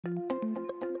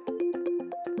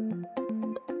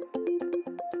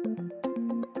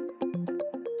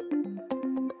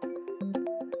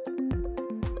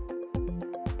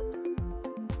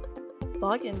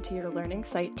Log into your Learning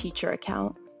Site teacher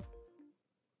account.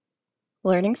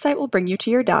 Learning Site will bring you to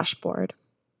your dashboard.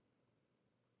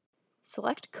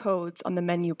 Select Codes on the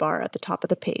menu bar at the top of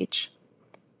the page.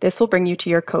 This will bring you to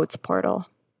your Codes portal.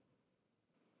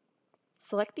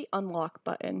 Select the Unlock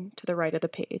button to the right of the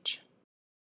page.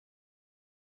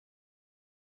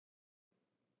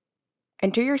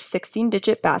 Enter your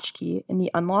 16-digit batch key in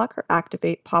the Unlock or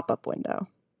Activate pop-up window.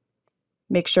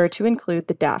 Make sure to include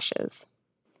the dashes.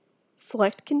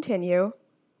 Select Continue,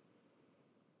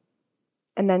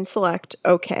 and then select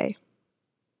OK.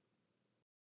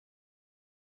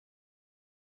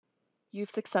 You've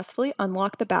successfully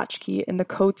unlocked the batch key in the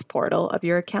Codes portal of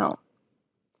your account.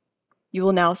 You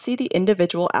will now see the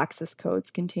individual access codes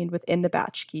contained within the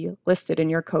batch key listed in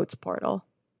your Codes portal.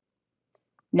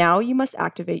 Now you must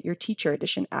activate your Teacher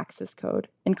Edition access code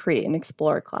and create an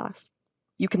Explorer class.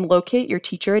 You can locate your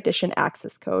Teacher Edition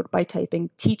access code by typing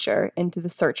Teacher into the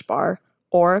search bar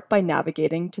or by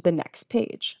navigating to the next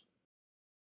page.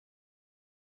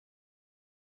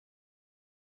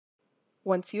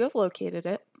 Once you have located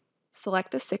it,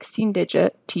 select the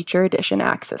 16-digit Teacher Edition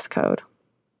access code.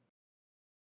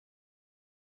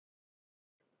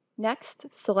 Next,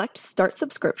 select Start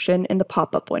Subscription in the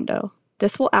pop-up window.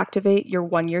 This will activate your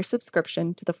 1-year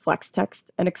subscription to the FlexText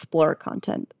and Explorer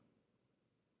content.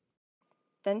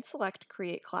 Then select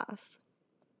Create Class.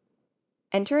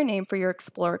 Enter a name for your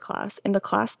Explorer class in the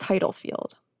class title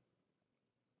field.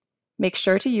 Make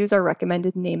sure to use our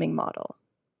recommended naming model.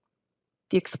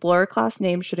 The Explorer class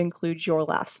name should include your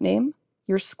last name,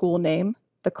 your school name,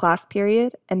 the class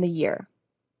period, and the year.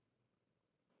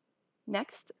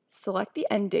 Next, select the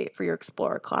end date for your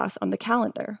Explorer class on the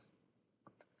calendar.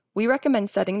 We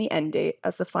recommend setting the end date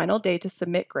as the final day to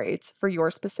submit grades for your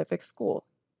specific school.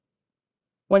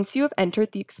 Once you have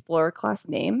entered the Explorer class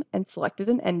name and selected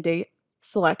an end date,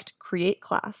 select Create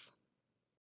Class.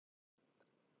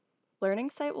 Learning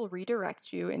Site will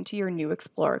redirect you into your new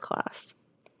Explorer class.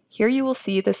 Here you will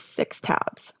see the 6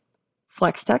 tabs: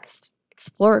 FlexText,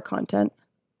 Explorer Content,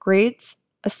 Grades,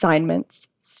 Assignments,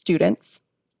 Students,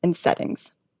 and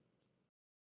Settings.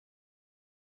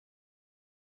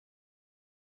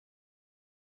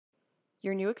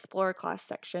 Your new Explorer class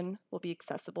section will be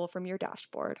accessible from your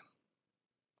dashboard.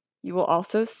 You will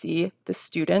also see the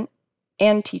Student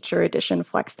and Teacher Edition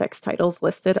FlexText titles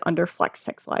listed under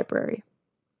FlexText Library.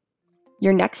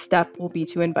 Your next step will be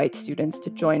to invite students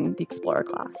to join the Explorer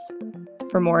class.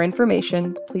 For more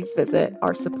information, please visit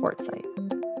our support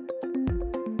site.